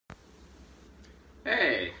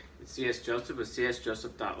Hey, it's CS Joseph with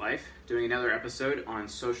csjoseph.life doing another episode on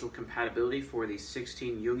social compatibility for the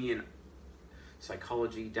 16 Jungian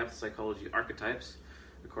psychology, depth psychology archetypes,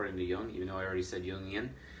 according to Jung, even though I already said Jungian.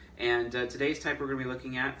 And today's type we're going to be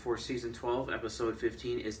looking at for Season 12, Episode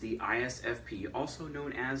 15 is the ISFP, also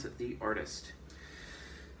known as the artist.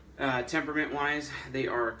 Temperament-wise, they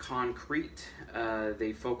are concrete.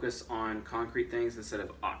 They focus on concrete things instead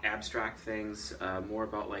of abstract things, more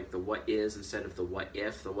about like the what is instead of the what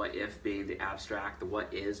if. The what if being the abstract, the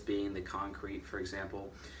what is being the concrete, for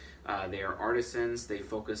example. They are artisans. They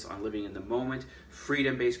focus on living in the moment.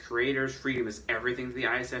 Freedom-based creators. Freedom is everything to the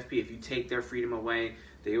ISFP. If you take their freedom away,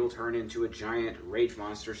 they will turn into a giant rage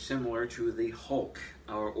monster similar to the Hulk,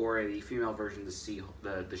 or the female version,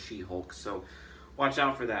 the She-Hulk. So watch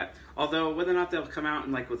out for that. Although whether or not they'll come out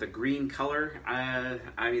in like with a green color,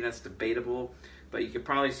 I mean that's debatable. But you could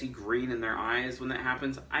probably see green in their eyes when that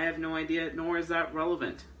happens. I have no idea, nor is that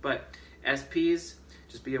relevant. But SPs,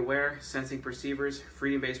 just be aware, sensing perceivers,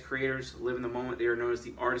 freedom-based creators, live in the moment. They are known as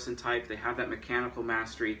the artisan type. They have that mechanical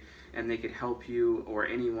mastery, and they could help you or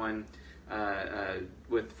anyone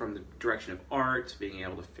from the direction of art, being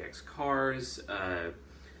able to fix cars.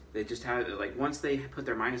 They just have, like, once they put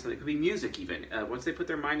their mind to something, it could be music even. Once they put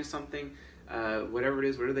their mind to something, whatever it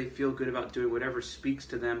is, whatever they feel good about doing, whatever speaks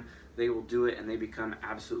to them, they will do it, and they become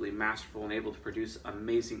absolutely masterful and able to produce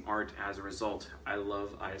amazing art as a result. I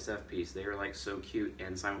love ISFPs. They are like so cute,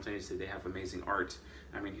 and simultaneously they have amazing art.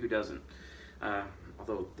 I mean, who doesn't?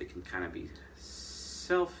 Although they can kind of be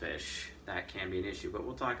selfish, that can be an issue, but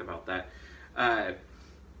we'll talk about that.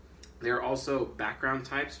 There are also background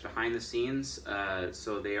types behind the scenes,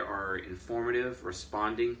 so they are informative,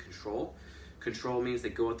 responding, control. Control means they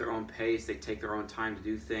go at their own pace, they take their own time to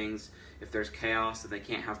do things. If there's chaos, then they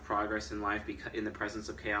can't have progress in life because in the presence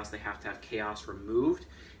of chaos, they have to have chaos removed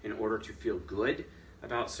in order to feel good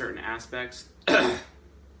about certain aspects. And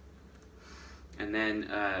then,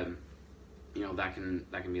 that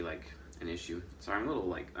can be like an issue. Sorry, I'm a little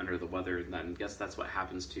like under the weather, and I guess that's what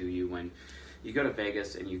happens to you when you go to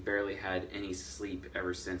Vegas and you've barely had any sleep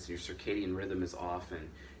ever since, and your circadian rhythm is off, and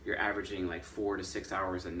you're averaging like 4 to 6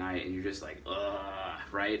 hours a night, and you're just like, ugh,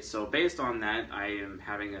 right? So based on that, I am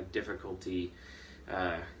having a difficulty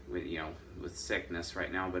with sickness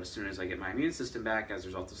right now, but as soon as I get my immune system back as a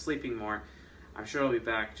result of sleeping more, I'm sure I'll be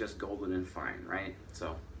back just golden and fine, right?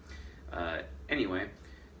 So anyway,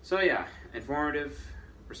 so yeah, informative,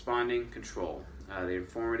 responding, control. They're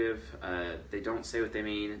informative. They don't say what they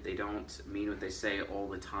mean. They don't mean what they say all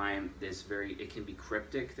the time. It can be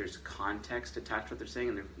cryptic. There's context attached to what they're saying,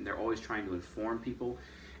 and they're always trying to inform people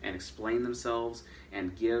and explain themselves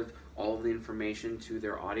and give all of the information to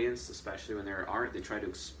their audience, especially when they're art. They try to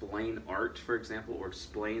explain art, for example, or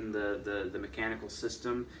explain the mechanical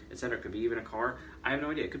system, etc. It could be even a car. I have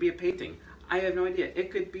no idea. It could be a painting. I have no idea.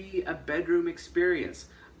 It could be a bedroom experience.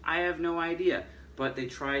 I have no idea. But they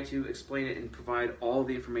try to explain it and provide all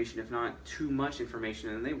the information, if not too much information,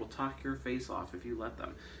 and they will talk your face off if you let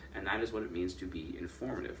them. And that is what it means to be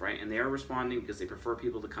informative, right? And they are responding because they prefer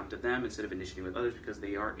people to come to them instead of initiating with others because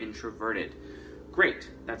they are introverted. Great.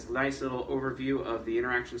 That's a nice little overview of the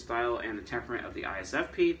interaction style and the temperament of the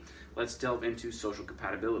ISFP. Let's delve into social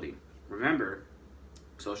compatibility. Remember,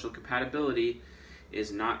 social compatibility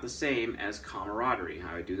is not the same as camaraderie.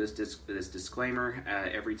 I do this disclaimer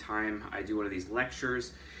every time I do one of these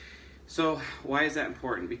lectures. So why is that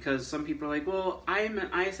important? Because some people are like, well, I'm an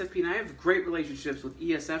ISFP and I have great relationships with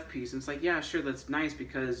ESFPs. And it's like, yeah, sure, that's nice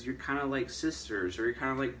because you're kind of like sisters or you're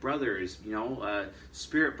kind of like brothers,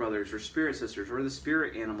 spirit brothers or spirit sisters or the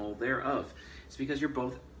spirit animal thereof. It's because you're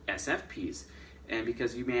both SFPs. And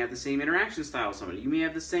because you may have the same interaction style with somebody, you may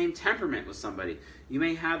have the same temperament with somebody, you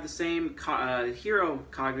may have the same hero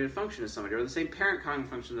cognitive function as somebody, or the same parent cognitive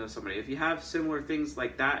function as somebody. If you have similar things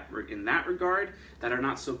like that in that regard that are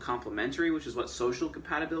not so complementary, which is what social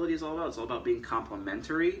compatibility is all about. It's all about being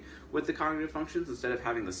complementary with the cognitive functions instead of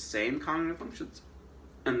having the same cognitive functions.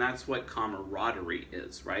 And that's what camaraderie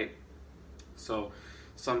is, right? So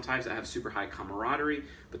sometimes I have super high camaraderie,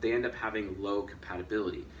 but they end up having low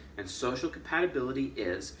compatibility. And social compatibility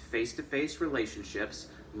is face-to-face relationships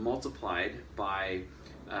multiplied by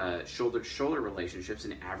shoulder-to-shoulder relationships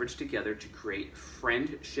and averaged together to create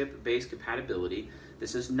friendship-based compatibility.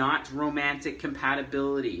 This is not romantic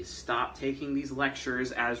compatibility. Stop taking these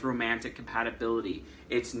lectures as romantic compatibility.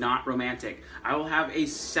 It's not romantic. I will have a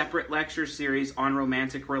separate lecture series on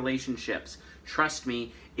romantic relationships. Trust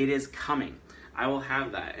me, it is coming. I will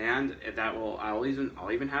have that, and I'll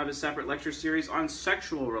even have a separate lecture series on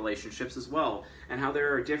sexual relationships as well, and how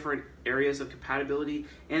there are different areas of compatibility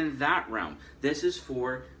in that realm. This is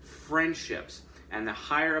for friendships. And the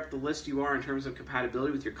higher up the list you are in terms of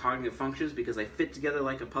compatibility with your cognitive functions, because they fit together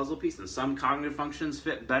like a puzzle piece, and some cognitive functions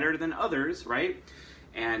fit better than others, right?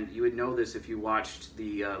 And you would know this if you watched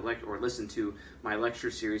the or listened to my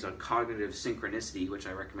lecture series on cognitive synchronicity, which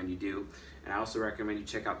I recommend you do. And I also recommend you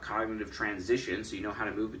check out cognitive transition, so you know how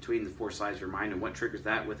to move between the four sides of your mind and what triggers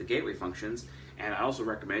that with the gateway functions. And I also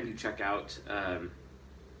recommend you check out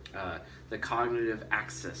the cognitive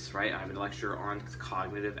axis, right? I have a lecture on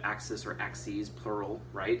cognitive axis, or axes, plural,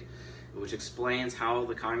 right? Which explains how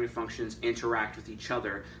the cognitive functions interact with each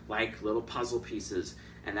other like little puzzle pieces,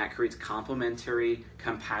 and that creates complementary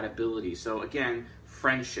compatibility. So again,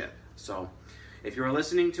 friendship. So if you're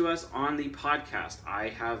listening to us on the podcast, I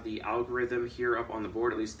have the algorithm here up on the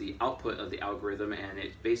board, at least the output of the algorithm, and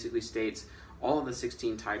it basically states all of the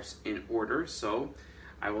 16 types in order. So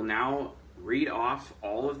I will now read off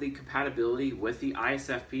all of the compatibility with the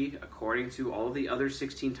ISFP according to all of the other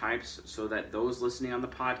 16 types, so that those listening on the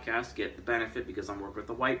podcast get the benefit, because I'm working with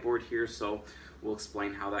the whiteboard here, so we'll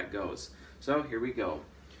explain how that goes. So here we go.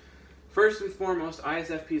 First and foremost,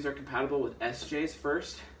 ISFPs are compatible with SJs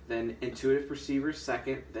first, then intuitive perceivers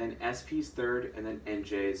second, then SPs third, and then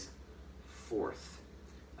NJs fourth.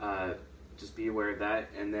 Just be aware of that,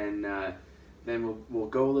 and then we'll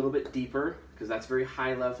go a little bit deeper, because that's very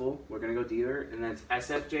high level. We're going to go deeper, and then it's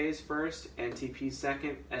SFJs first, NTPs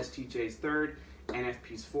second, STJs third,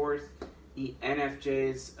 NFPs fourth,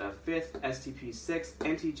 NFJs fifth, STPs sixth,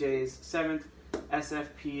 NTJs seventh,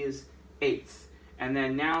 SFPs eighth. And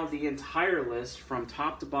then now the entire list from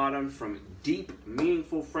top to bottom, from deep,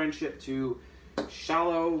 meaningful friendship to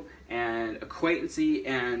shallow and acquaintancy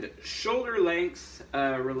and shoulder length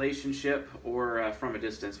relationship, or from a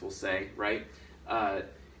distance, we'll say, right?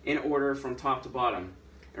 In order from top to bottom.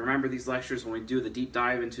 And remember, these lectures, when we do the deep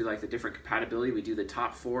dive into like the different compatibility, we do the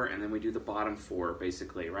top four and then we do the bottom four,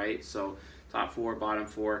 basically, right? So top four, bottom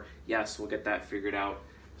four, yes, we'll get that figured out.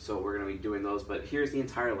 So we're going to be doing those, but here's the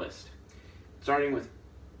entire list. Starting with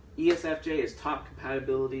ESFJ is top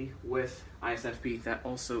compatibility with ISFP. That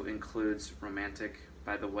also includes romantic,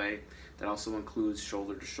 by the way. That also includes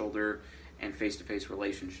shoulder-to-shoulder and face-to-face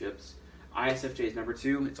relationships. ISFJ is number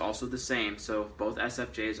 2. It's also the same. So both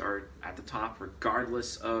SFJs are at the top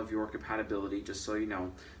regardless of your compatibility, just so you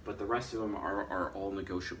know. But the rest of them are all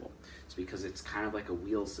negotiable. It's because it's kind of like a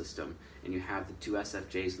wheel system, and you have the 2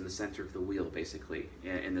 SFJs in the center of the wheel, basically,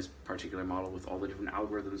 in this particular model with all the different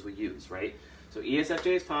algorithms we use, right? So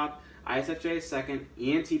ESFJ is top, ISFJ is second,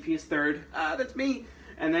 ENTP is third, that's me,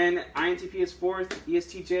 and then INTP is fourth,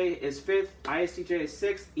 ESTJ is fifth, ISTJ is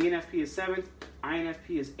sixth, ENFP is seventh,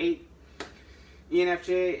 INFP is eighth,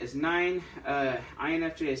 ENFJ is 9,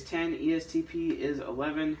 INFJ is 10, ESTP is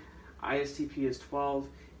 11, ISTP is 12,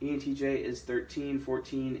 ENTJ is 13,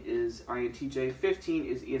 14 is INTJ, 15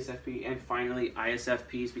 is ESFP, and finally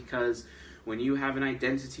ISFPs, because when you have an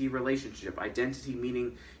identity relationship, identity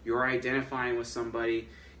meaning you're identifying with somebody,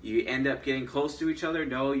 you end up getting close to each other.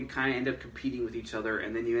 No, you kind of end up competing with each other,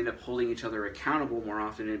 and then you end up holding each other accountable more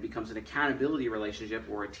often, and it becomes an accountability relationship,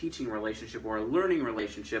 or a teaching relationship, or a learning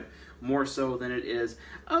relationship, more so than it is,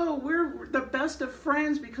 oh, we're the best of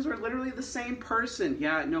friends because we're literally the same person.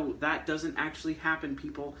 Yeah, no, that doesn't actually happen,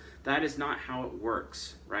 people. That is not how it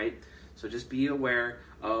works, right? So just be aware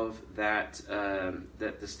of that,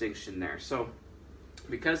 that distinction there. So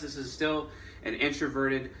because this is still an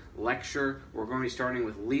introverted lecture, we're going to be starting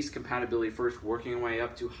with least compatibility first, working our way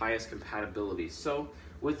up to highest compatibility. So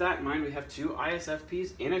with that in mind, we have 2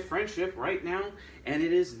 ISFPs in a friendship right now, and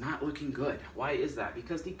it is not looking good. Why is that?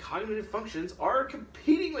 Because the cognitive functions are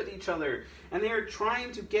competing with each other, and they are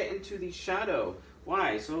trying to get into the shadow.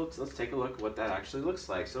 Why? So let's take a look at what that actually looks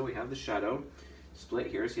like. So we have the shadow split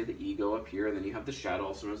here, so you have the ego up here, and then you have the shadow,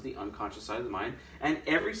 also known as the unconscious side of the mind, and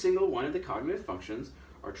every single one of the cognitive functions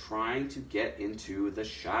are trying to get into the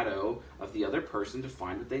shadow of the other person to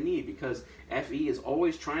find what they need, because FE is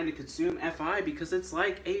always trying to consume FI, because it's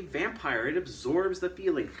like a vampire. It absorbs the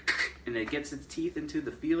feeling, and it gets its teeth into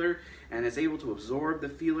the feeler, and it's able to absorb the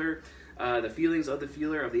feeler, the feelings of the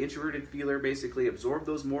feeler, of the introverted feeler, basically absorb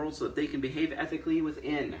those morals so that they can behave ethically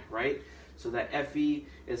within, right? So that FE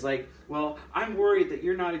is like, well, I'm worried that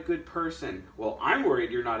you're not a good person. Well, I'm worried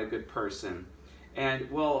you're not a good person. And,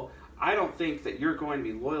 well, I don't think that you're going to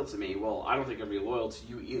be loyal to me. Well, I don't think I'm going to be loyal to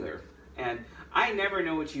you either. And I never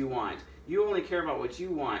know what you want. You only care about what you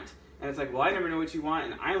want. And it's like, well, I never know what you want,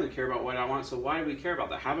 and I only care about what I want, so why do we care about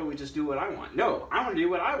that? How about we just do what I want? No, I want to do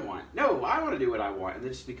what I want. No, I want to do what I want. And it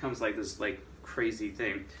just becomes like this like crazy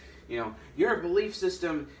thing. your belief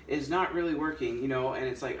system is not really working, and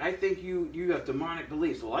it's like, I think you have demonic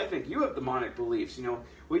beliefs. Well, I think you have demonic beliefs.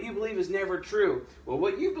 What you believe is never true. Well,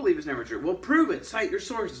 what you believe is never true. Well, prove it. Cite your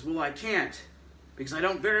sources. Well, I can't because I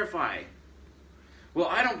don't verify. Well,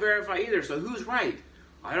 I don't verify either, so who's right?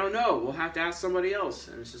 I don't know. We'll have to ask somebody else.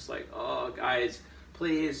 And it's just like, oh, guys,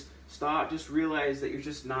 please stop. Just realize that you're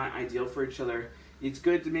just not ideal for each other. It's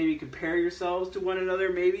good to maybe compare yourselves to one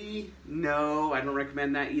another, maybe. No, I don't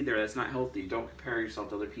recommend that either. That's not healthy. Don't compare yourself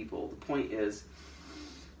to other people. The point is,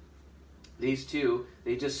 these two,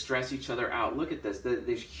 they just stress each other out. Look at this.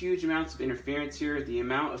 There's huge amounts of interference here. The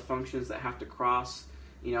amount of functions that have to cross,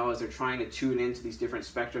 as they're trying to tune into these different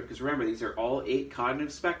spectra. Because remember, these are all 8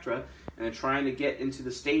 cognitive spectra, and they're trying to get into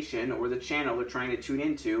the station or the channel they're trying to tune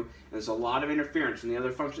into. And there's a lot of interference from the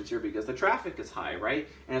other functions here because the traffic is high, right?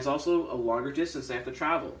 And it's also a longer distance they have to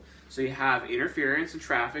travel. So you have interference and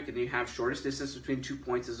traffic, and you have shortest distance between 2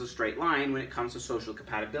 points as a straight line. When it comes to social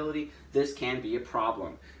compatibility, this can be a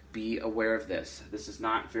problem. Be aware of this. This is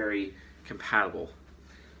not very compatible.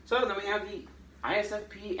 So then we have the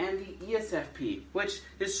ISFP and the ESFP, which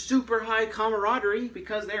is super high camaraderie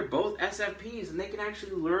because they're both SFPs and they can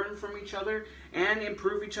actually learn from each other and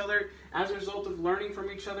improve each other as a result of learning from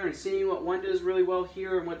each other and seeing what one does really well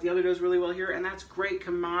here and what the other does really well here, and that's great.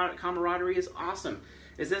 Camaraderie is awesome.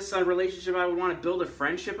 Is this a relationship I would want to build a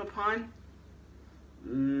friendship upon?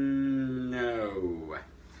 No.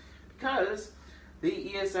 Because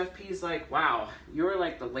the ESFP is like, wow, you're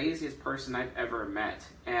like the laziest person I've ever met.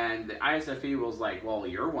 And the ISFP was like, well,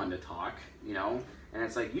 you're one to talk, And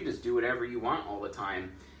it's like, you just do whatever you want all the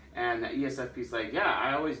time. And the ESFP is like, yeah,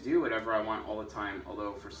 I always do whatever I want all the time.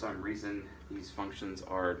 Although for some reason, these functions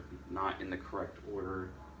are not in the correct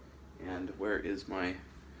order. And where is my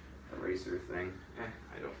eraser thing?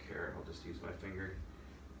 I don't care. I'll just use my finger.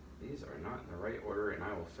 These are not in the right order, and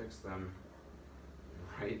I will fix them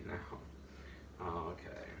right now.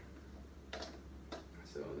 Okay,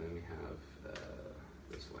 so then we have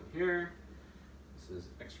this one here. This is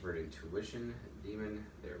Extrovert Intuition Demon.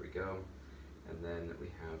 There we go. And then we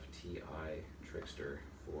have TI Trickster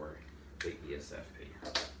for the ESFP.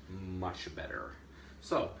 Much better.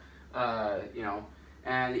 So,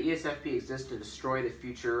 and the ESFP exists to destroy the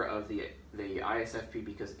future of the ISFP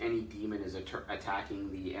because any demon is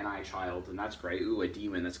attacking the NI child, and that's great. Ooh, a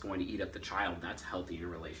demon that's going to eat up the child. That's healthy in a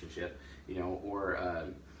relationship, or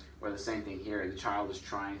the same thing here. The child is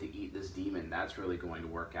trying to eat this demon. That's really going to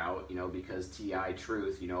work out, because TI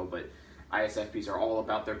truth, but ISFPs are all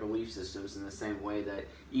about their belief systems in the same way that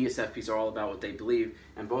ESFPs are all about what they believe,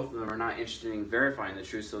 and both of them are not interested in verifying the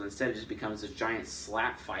truth, so instead it just becomes this giant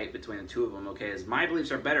slap fight between the two of them, okay, as my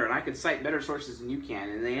beliefs are better, and I can cite better sources than you can,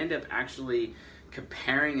 and they end up actually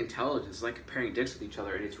comparing intelligence, like comparing dicks with each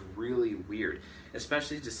other, and it's really weird,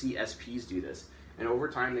 especially to see SPs do this, and over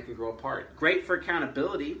time they can grow apart. Great for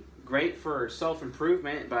accountability, great for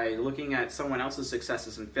self-improvement by looking at someone else's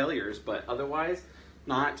successes and failures, but otherwise,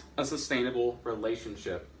 not a sustainable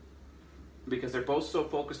relationship because they're both so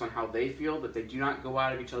focused on how they feel that they do not go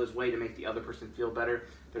out of each other's way to make the other person feel better.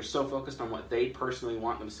 They're so focused on what they personally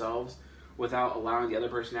want themselves without allowing the other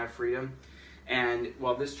person to have freedom. And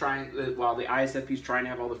while the ISFP is trying to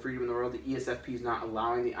have all the freedom in the world, the ESFP is not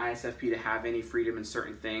allowing the ISFP to have any freedom in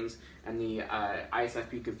certain things, and the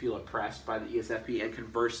ISFP can feel oppressed by the ESFP, and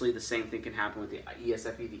conversely, the same thing can happen with the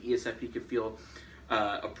ESFP. The ESFP can feel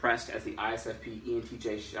oppressed as the ISFP,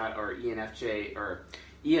 ENTJ shadow, or ENFJ or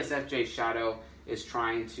ESFJ shadow is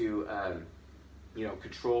trying to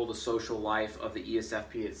control the social life of the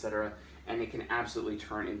ESFP, etc. And it can absolutely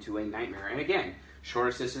turn into a nightmare. And again,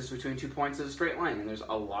 shortest distance between 2 points is a straight line, and there's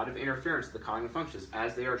a lot of interference with the cognitive functions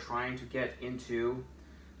as they are trying to get into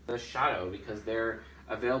the shadow because their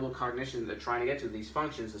available cognition that they're trying to get to these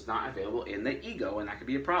functions is not available in the ego, and that could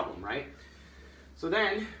be a problem, right? So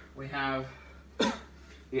then we have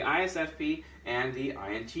the ISFP and the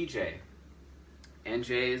INTJ.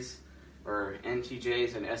 NJs or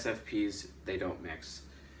NTJs and SFPs, they don't mix.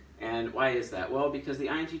 And why is that? Well, because the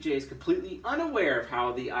INTJ is completely unaware of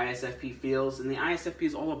how the ISFP feels, and the ISFP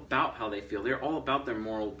is all about how they feel. They're all about their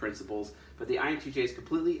moral principles, but the INTJ is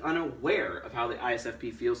completely unaware of how the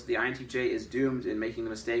ISFP feels. So the INTJ is doomed in making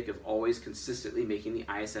the mistake of always consistently making the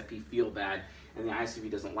ISFP feel bad, and the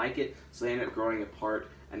ISFP doesn't like it, so they end up growing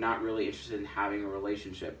apart and not really interested in having a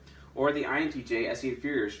relationship. Or the INTJ, as the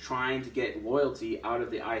inferior, is trying to get loyalty out of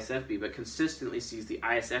the ISFP, but consistently sees the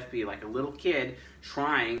ISFP like a little kid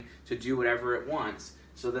trying to do whatever it wants.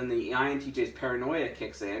 So then the INTJ's paranoia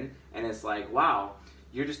kicks in, and it's like, wow,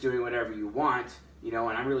 you're just doing whatever you want you know,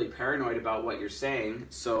 and I'm really paranoid about what you're saying,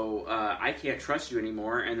 so I can't trust you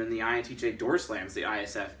anymore. And then the INTJ door slams the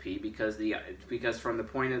ISFP because from the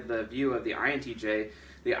point of the view of the INTJ,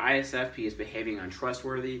 the ISFP is behaving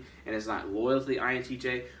untrustworthy and is not loyal to the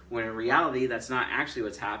INTJ, when in reality, that's not actually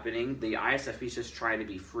what's happening. The ISFP is just trying to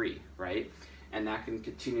be free, right? And that can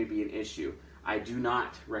continue to be an issue. I do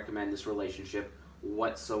not recommend this relationship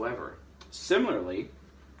whatsoever. Similarly,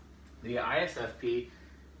 the ISFP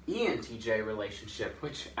ENTJ relationship,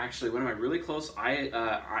 which actually one of my really close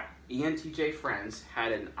ENTJ friends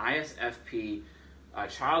had an ISFP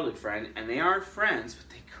childhood friend, and they aren't friends, but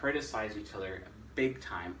they criticize each other big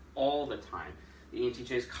time, all the time. The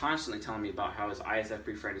ENTJ is constantly telling me about how his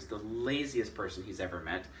ISFP friend is the laziest person he's ever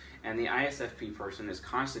met, and the ISFP person is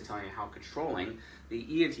constantly telling me how controlling the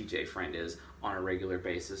ENTJ friend is on a regular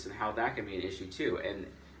basis, and how that can be an issue too.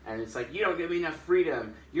 And it's like, you don't give me enough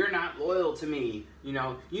freedom, you're not loyal to me, you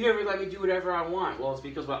know, you never let me do whatever I want. Well, it's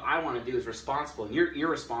because what I want to do is responsible, and you're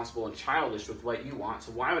irresponsible and childish with what you want,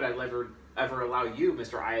 so why would I ever allow you,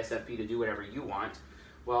 Mr. ISFP, to do whatever you want?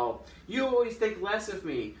 Well, you always think less of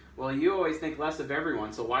me. Well, you always think less of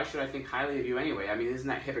everyone, so why should I think highly of you anyway? I mean, isn't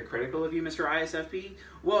that hypocritical of you, Mr. ISFP?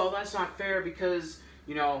 Well, that's not fair because,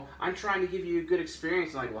 you know, I'm trying to give you a good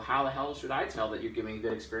experience. I'm like, well, how the hell should I tell that you're giving a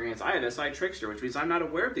good experience? I have SI Trickster, which means I'm not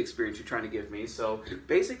aware of the experience you're trying to give me. So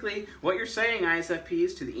basically, what you're saying,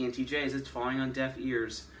 ISFPs, to the ENTJs, it's falling on deaf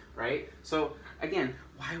ears, right? So again,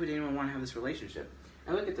 why would anyone want to have this relationship?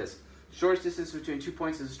 And look at this. Shortest distance between 2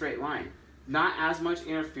 points is a straight line. Not as much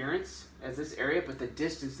interference as this area, but the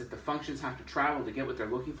distance that the functions have to travel to get what they're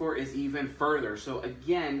looking for is even further. So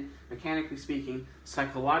again, mechanically speaking,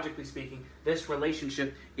 psychologically speaking, this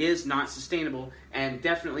relationship is not sustainable, and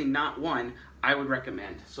definitely not one I would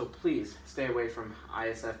recommend. So please stay away from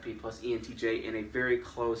ISFP plus ENTJ in a very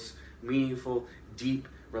close, meaningful, deep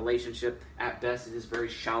relationship. At best, it is very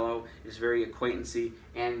shallow, it is very acquaintancy,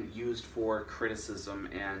 and used for criticism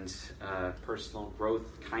and personal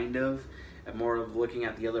growth, kind of. And more of looking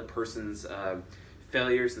at the other person's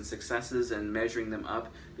failures and successes and measuring them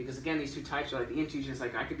up. Because again, these two types are like, the ENTJ is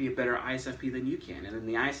like, I could be a better ISFP than you can. And then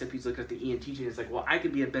the ISFPs look at the ENTJ and it's like, well, I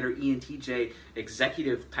could be a better ENTJ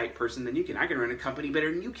executive type person than you can. I can run a company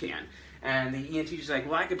better than you can. And the ENTJ is like,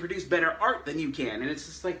 well, I can produce better art than you can. And it's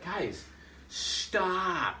just like, guys,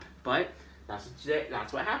 stop. But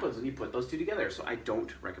that's what happens when you put those two together. So I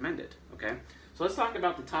don't recommend it, okay? So let's talk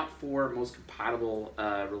about the top 4 most compatible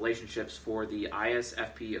relationships for the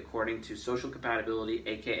ISFP according to social compatibility,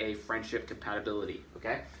 aka friendship compatibility,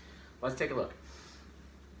 okay? Let's take a look.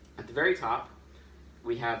 At the very top,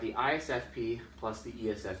 we have the ISFP plus the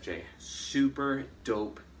ESFJ. Super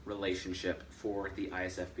dope relationship for the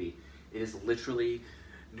ISFP. It is literally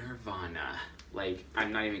nirvana. Like,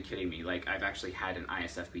 I'm not even kidding me. Like, I've actually had an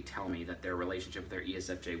ISFP tell me that their relationship with their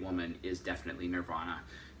ESFJ woman is definitely nirvana.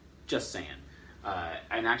 Just saying.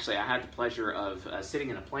 And actually, I had the pleasure of sitting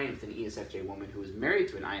in a plane with an ESFJ woman who was married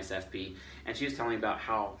to an ISFP, and she was telling me about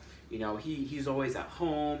how, you know, he's always at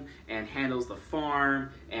home and handles the farm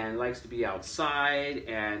and likes to be outside,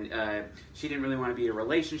 and she didn't really want to be in a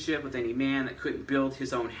relationship with any man that couldn't build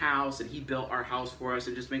his own house, and he built our house for us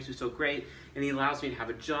and just makes me so great, and he allows me to have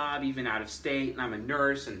a job even out of state, and I'm a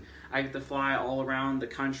nurse, and I get to fly all around the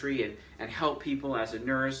country and help people as a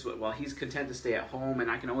nurse while he's content to stay at home, and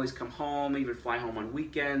I can always come home, even fly home on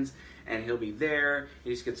weekends, and he'll be there.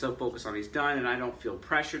 He just gets so focused on what he's done, and I don't feel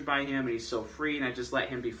pressured by him, and he's so free, and I just let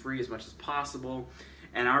him be free as much as possible,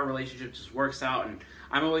 and our relationship just works out, and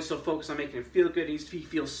I'm always so focused on making him feel good. He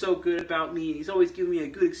feels so good about me, and he's always giving me a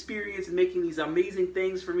good experience and making these amazing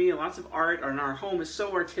things for me, and lots of art, and our home is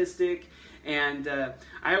so artistic, and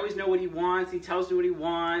I always know what he wants. He tells me what he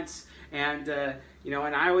wants, and you know,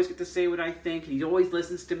 and I always get to say what I think, and he always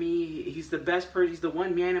listens to me. He's the best person. He's the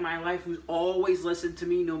one man in my life who's always listened to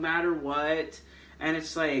me no matter what. And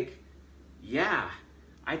it's like, yeah,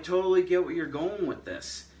 I totally get where you're going with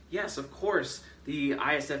this. Yes, of course, the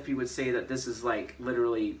ISFP would say that this is like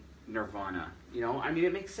literally nirvana. You know, I mean,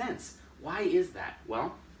 it makes sense. Why is that?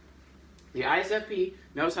 Well, the ISFP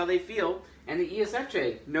knows how they feel, and the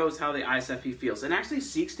ESFJ knows how the ISFP feels, and actually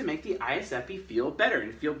seeks to make the ISFP feel better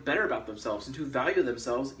and feel better about themselves and to value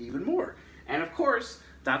themselves even more. And of course,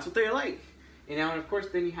 that's what they're like. You know, and of course,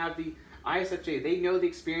 then you have the ISFJ. They know the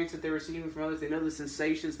experience that they're receiving from others. They know the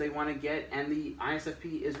sensations they want to get, and the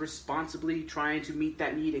ISFP is responsibly trying to meet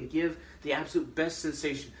that need and give the absolute best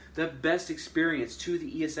sensation, the best experience to the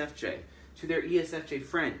ESFJ, to their ESFJ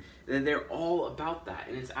friend. And they're all about that,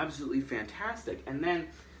 and it's absolutely fantastic. And then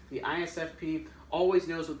the ISFP always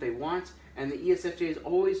knows what they want, and the ESFJ is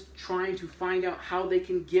always trying to find out how they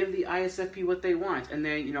can give the ISFP what they want. And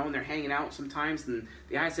then, when they're hanging out sometimes, and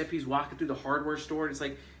the ISFP is walking through the hardware store, and it's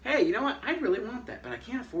like, hey, you know what? I really want that, but I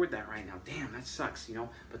can't afford that right now. Damn, that sucks,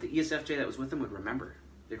 But the ESFJ that was with them would remember.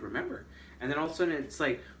 They'd remember. And then all of a sudden, it's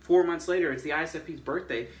like 4 months later, it's the ISFP's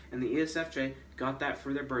birthday, and the ESFJ got that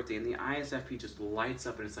for their birthday, and the ISFP just lights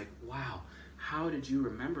up, and it's like, wow, how did you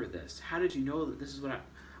remember this? How did you know that this is what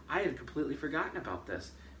I had completely forgotten about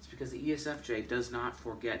this? It's because the ESFJ does not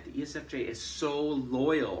forget. The ESFJ is so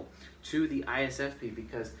loyal to the ISFP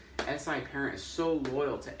because SI parent is so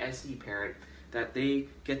loyal to SE parent that they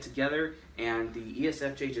get together and the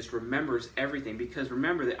ESFJ just remembers everything. Because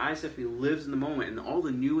remember, the ISFP lives in the moment and all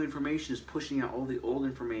the new information is pushing out all the old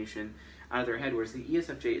information out of their head, whereas the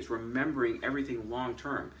ESFJ is remembering everything long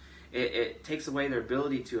term. It takes away their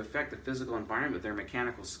ability to affect the physical environment with their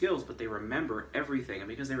mechanical skills, but they remember everything. And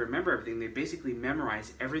because they remember everything, they basically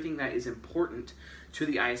memorize everything that is important to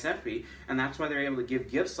the ISFP, and that's why they're able to give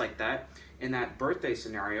gifts like that in that birthday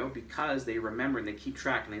scenario, because they remember and they keep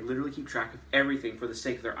track, and they literally keep track of everything for the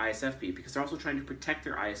sake of their ISFP, because they're also trying to protect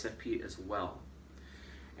their ISFP as well.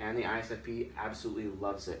 And the ISFP absolutely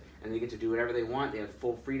loves it, and they get to do whatever they want. They have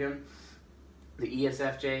full freedom. The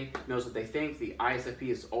ESFJ knows what they think. The ISFP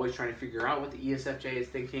is always trying to figure out what the ESFJ is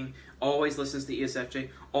thinking, always listens to the ESFJ,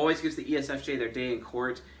 always gives the ESFJ their day in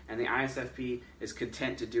court, and the ISFP is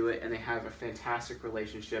content to do it, and they have a fantastic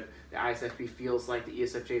relationship. The ISFP feels like the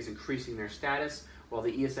ESFJ is increasing their status, while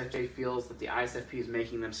the ESFJ feels that the ISFP is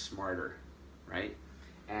making them smarter, right?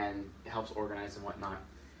 And it helps organize and whatnot.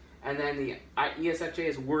 And then the ESFJ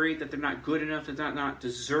is worried that they're not good enough, they're not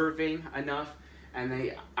deserving enough. And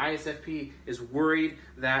the ISFP is worried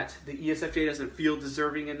that the ESFJ doesn't feel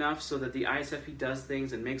deserving enough, so that the ISFP does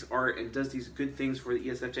things and makes art and does these good things for the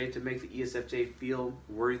ESFJ to make the ESFJ feel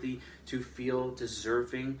worthy, to feel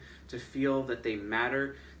deserving, to feel that they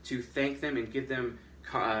matter, to thank them and give them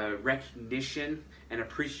recognition and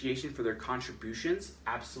appreciation for their contributions.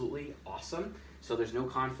 Absolutely awesome. So there's no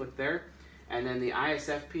conflict there. And then the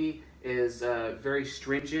ISFP is very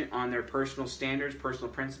stringent on their personal standards, personal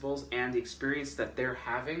principles, and the experience that they're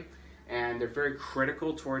having. And they're very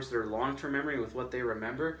critical towards their long-term memory with what they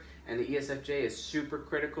remember. And the ESFJ is super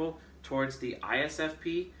critical towards the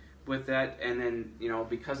ISFP with that. And then,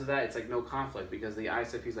 because of that, it's like no conflict, because the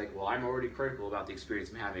ISFP is like, well, I'm already critical about the experience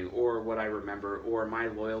I'm having, or what I remember, or my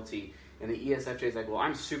loyalty. And the ESFJ is like, well,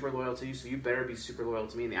 I'm super loyal to you, so you better be super loyal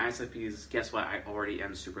to me. And the ISFP is, guess what? I already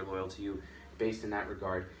am super loyal to you based in that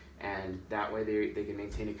regard. And that way they can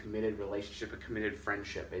maintain a committed relationship, a committed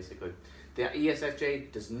friendship, basically. The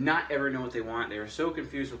ESFJ does not ever know what they want. They are so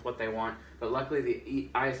confused with what they want. But luckily, the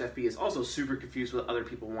ISFP is also super confused with what other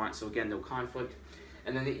people want. So again, no conflict.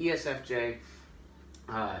 And then the ESFJ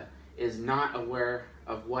is not aware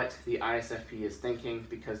of what the ISFP is thinking,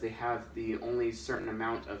 because they have the only certain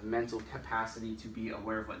amount of mental capacity to be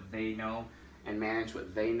aware of what they know and manage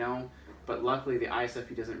what they know. But luckily, the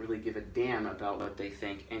ISFP doesn't really give a damn about what they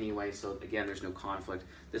think anyway, so again, there's no conflict.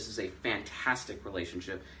 This is a fantastic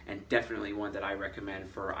relationship, and definitely one that I recommend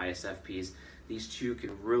for ISFPs. These two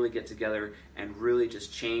can really get together and really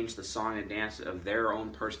just change the song and dance of their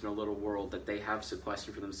own personal little world that they have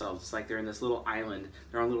sequestered for themselves. It's like they're in this little island,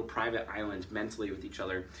 their own little private island mentally with each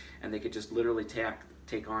other, and they could just literally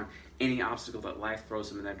take on any obstacle that life throws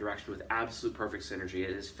them in that direction with absolute perfect synergy.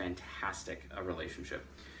 It is fantastic, a relationship.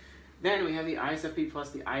 Then we have the ISFP plus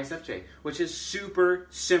the ISFJ, which is super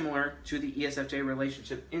similar to the ESFJ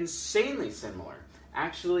relationship. Insanely similar.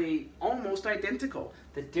 Actually, almost identical.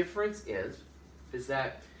 The difference is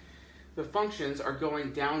that the functions are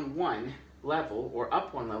going down one level or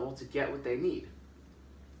up one level to get what they need.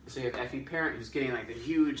 So you have FE parent, who's getting like the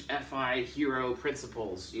huge FI hero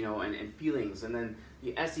principles, and feelings. And then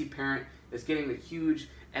the SE parent is getting the huge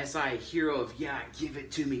SI hero of, yeah, give it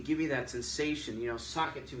to me, give me that sensation,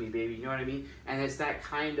 sock it to me, baby, you know what I mean? And it's that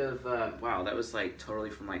kind of, wow, that was like totally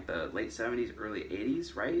from like the late 70s, early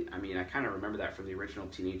 80s, right? I mean, I kind of remember that from the original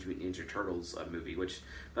Teenage Mutant Ninja Turtles movie, which,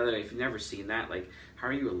 by the way, if you've never seen that, like, how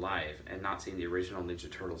are you alive and not seeing the original Ninja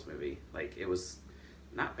Turtles movie? Like, it was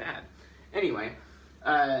not bad. Anyway,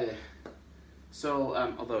 although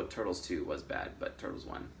Turtles 2 was bad, but Turtles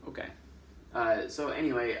 1, okay. So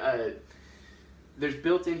anyway, there's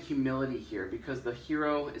built-in humility here, because the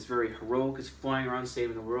hero is very heroic, is flying around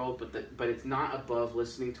saving the world, but it's not above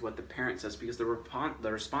listening to what the parent says, because the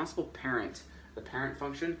responsible parent, the parent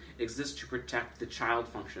function, exists to protect the child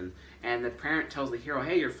function. And the parent tells the hero,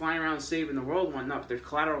 hey, you're flying around saving the world, whatnot, but there's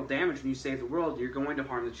collateral damage when you save the world, you're going to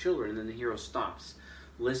harm the children. And then the hero stops,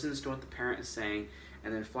 listens to what the parent is saying,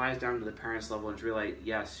 and then flies down to the parent's level and is really like,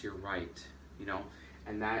 yes, you're right. you know,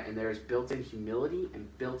 and there's built-in humility and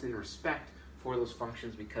built-in respect for those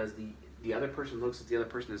functions, because the other person looks at the other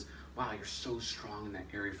person as, wow, you're so strong in that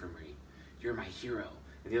area for me, you're my hero.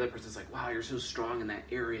 And the other person's like, wow, you're so strong in that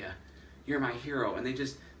area, you're my hero. And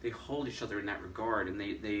they hold each other in that regard, and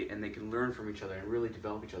they can learn from each other and really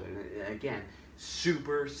develop each other. And again,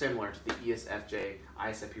 super similar to the ESFJ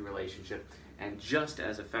ISFP relationship, and just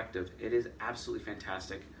as effective. It is absolutely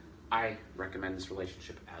fantastic. I recommend this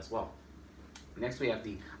relationship as well. Next we have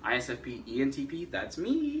the ISFP ENTP. That's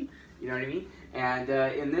me. You know what I mean? And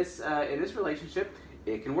in this relationship,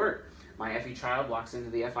 it can work. My FE child walks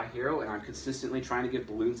into the FI hero, and I'm consistently trying to give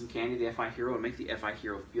balloons and candy to the FI hero and make the FI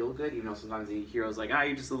hero feel good, even though sometimes the hero's like,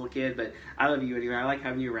 you're just a little kid, but I love you anyway. I like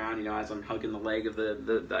having you around, you know, as I'm hugging the leg of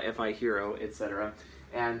the FI hero, etc.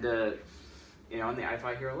 And, you know, and the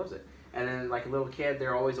FI hero loves it. And then, like a little kid,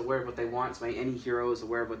 they're always aware of what they want, so my NE hero is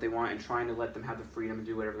aware of what they want and trying to let them have the freedom to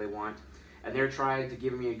do whatever they want. And they're trying to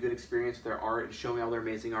give me a good experience with their art and show me all their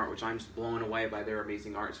amazing art, which I'm just blown away by their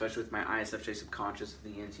amazing art, especially with my ISFJ subconscious, the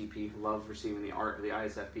ENTP. Love receiving the art of the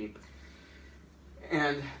ISFP.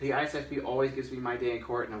 And the ISFP always gives me my day in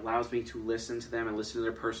court and allows me to listen to them and listen to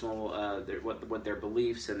their personal, what their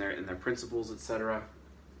beliefs and their principles, etc.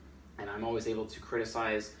 And I'm always able to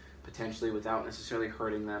criticize potentially without necessarily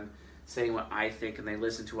hurting them, saying what I think, and they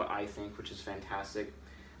listen to what I think, which is fantastic.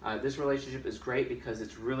 This relationship is great because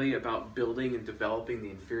it's really about building and developing the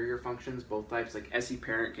inferior functions, both types. Like SE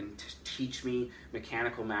parent can teach me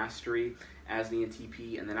mechanical mastery as an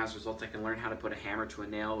ENTP, and then as a result I can learn how to put a hammer to a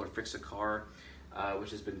nail or fix a car, which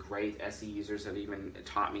has been great. SE users have even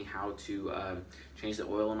taught me how to change the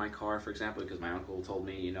oil in my car, for example, because my uncle told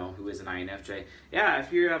me, you know, who is an INFJ, yeah,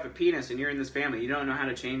 if you have a penis and you're in this family, you don't know how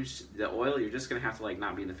to change the oil, you're just going to have to, like,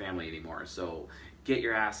 not be in the family anymore, so get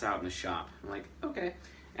your ass out in the shop. I'm like, okay.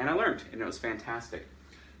 And I learned, and it was fantastic.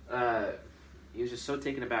 He was just so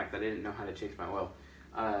taken aback that I didn't know how to change my oil.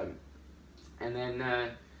 And then,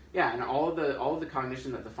 yeah, and all of the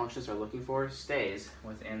cognition that the functions are looking for stays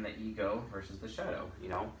within the ego versus the shadow, you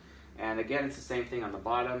know. And again, it's the same thing on the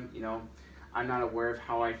bottom, you know. I'm not aware of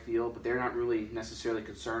how I feel, but they're not really necessarily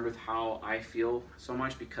concerned with how I feel so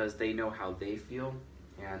much because they know how they feel,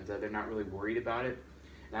 and they're not really worried about it.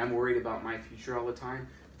 And I'm worried about my future all the time.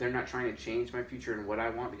 They're not trying to change my future and what I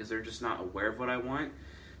want because they're just not aware of what I want.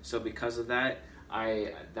 So because of that,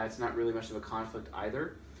 that's not really much of a conflict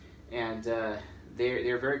either. And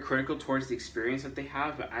they're very critical towards the experience that they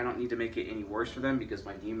have, but I don't need to make it any worse for them because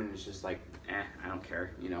my demon is just like, I don't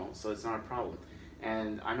care, you know, so it's not a problem.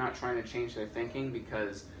 And I'm not trying to change their thinking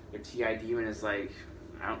because their TI demon is like,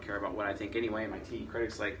 I don't care about what I think anyway, and my TE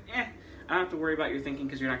critic's like, I don't have to worry about your thinking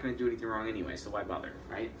because you're not going to do anything wrong anyway, so why bother,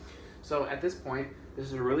 right? So at this point, this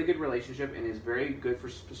is a really good relationship and is very good for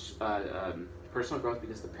personal growth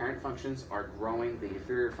because the parent functions are growing the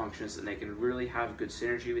inferior functions, and they can really have good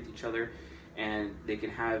synergy with each other, and they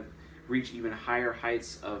can reach even higher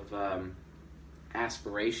heights of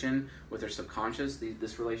aspiration with their subconscious.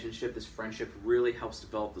 This relationship, this friendship really helps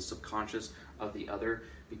develop the subconscious of the other,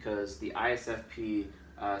 because the ISFP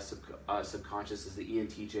subconscious is the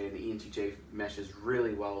ENTJ, and the ENTJ meshes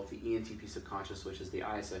really well with the ENTP subconscious, which is the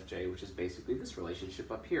ISFJ, which is basically this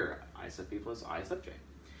relationship up here, ISFP plus ISFJ.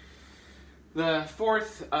 The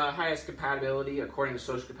fourth highest compatibility, according to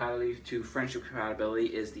social compatibility to friendship compatibility,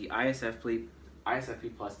 is the ISFP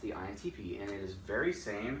plus the INTP, and it is very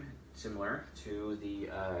similar to the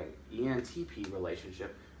ENTP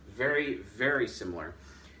relationship, very, very similar.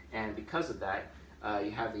 And because of that,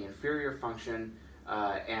 you have the inferior function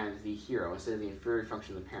and the hero instead of the inferior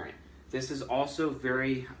function of the parent. This is also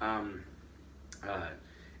very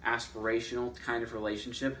aspirational kind of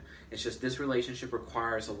relationship. It's just this relationship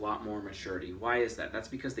requires a lot more maturity. Why is that? That's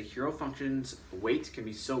because the hero function's weight can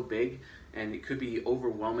be so big and it could be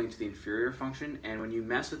overwhelming to the inferior function, and when you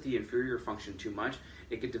mess with the inferior function too much,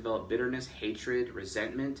 it could develop bitterness, hatred,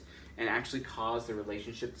 resentment, and actually cause the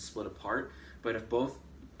relationship to split apart. But if both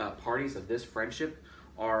parties of this friendship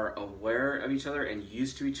are aware of each other and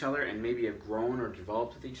used to each other and maybe have grown or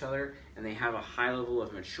developed with each other, and they have a high level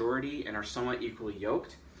of maturity and are somewhat equally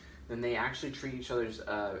yoked, then they actually treat each other's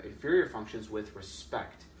inferior functions with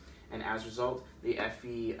respect. And as a result, the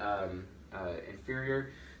FE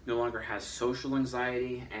inferior no longer has social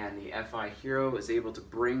anxiety, and the FI hero is able to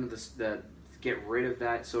bring get rid of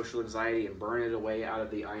that social anxiety and burn it away out of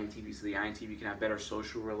the INTP, so the INTP can have better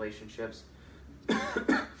social relationships.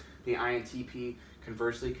 The INTP,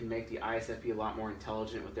 conversely, can make the ISFP a lot more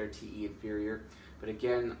intelligent with their TE inferior. But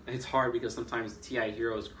again, it's hard because sometimes TI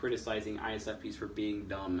Hero is criticizing ISFPs for being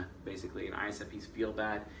dumb, basically, and ISFPs feel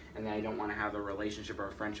bad, and they don't want to have a relationship or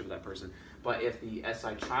a friendship with that person. But if the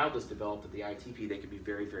SI child is developed at the ITP, they can be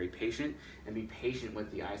very, very patient and be patient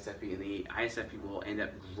with the ISFP, and the ISFP will end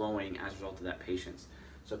up growing as a result of that patience.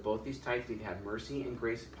 So both these types need to have mercy and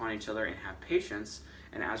grace upon each other and have patience,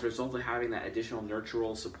 and as a result of having that additional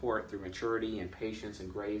nurtural support through maturity and patience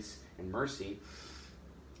and grace and mercy,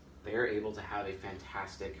 they are able to have a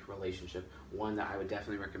fantastic relationship. One that I would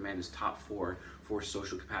definitely recommend is top 4 for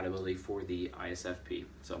social compatibility for the ISFP.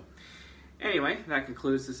 So anyway, that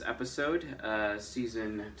concludes this episode,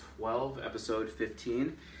 season 12, episode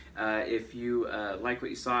 15. If you like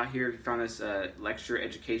what you saw here, if you found this lecture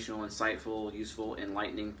educational, insightful, useful,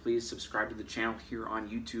 enlightening, please subscribe to the channel here on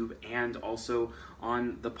YouTube and also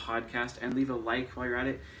on the podcast, and leave a like while you're at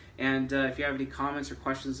it. And if you have any comments or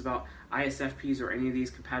questions about ISFPs or any of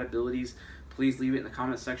these compatibilities, please leave it in the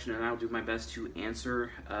comments section, and I'll do my best to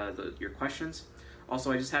answer your questions.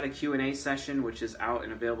 Also, I just had a Q&A session, which is out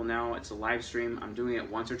and available now. It's a live stream. I'm doing it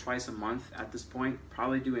once or twice a month at this point.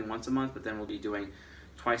 Probably doing once a month, but then we'll be doing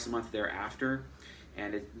twice a month thereafter.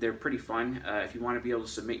 And they're pretty fun. If you want to be able to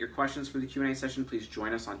submit your questions for the Q&A session, please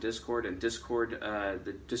join us on Discord. And Discord,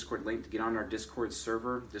 the Discord link to get on our Discord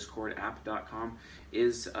server, discordapp.com,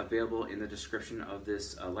 is available in the description of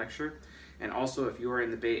this lecture. And also, if you are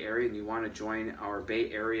in the Bay Area and you want to join our Bay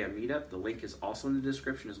Area meetup, the link is also in the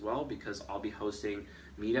description as well, because I'll be hosting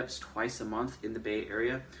meetups twice a month in the Bay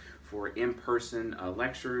Area for in-person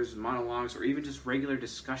lectures, monologues, or even just regular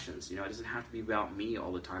discussions. You know, it doesn't have to be about me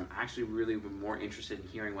all the time. I actually really am more interested in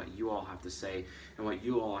hearing what you all have to say and what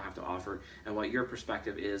you all have to offer and what your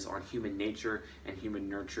perspective is on human nature and human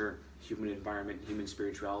nurture, human environment, human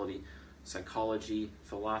spirituality, psychology,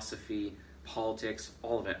 philosophy, politics,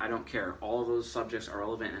 all of it. I don't care. All of those subjects are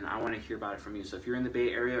relevant, and I want to hear about it from you. So if you're in the Bay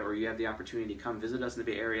Area or you have the opportunity to come visit us in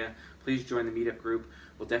the Bay Area, please join the meetup group.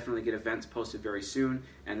 We'll definitely get events posted very soon,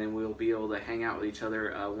 and then we'll be able to hang out with each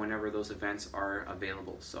other whenever those events are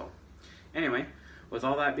available. So anyway, with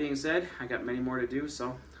all that being said, I got many more to do,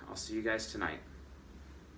 so I'll see you guys tonight.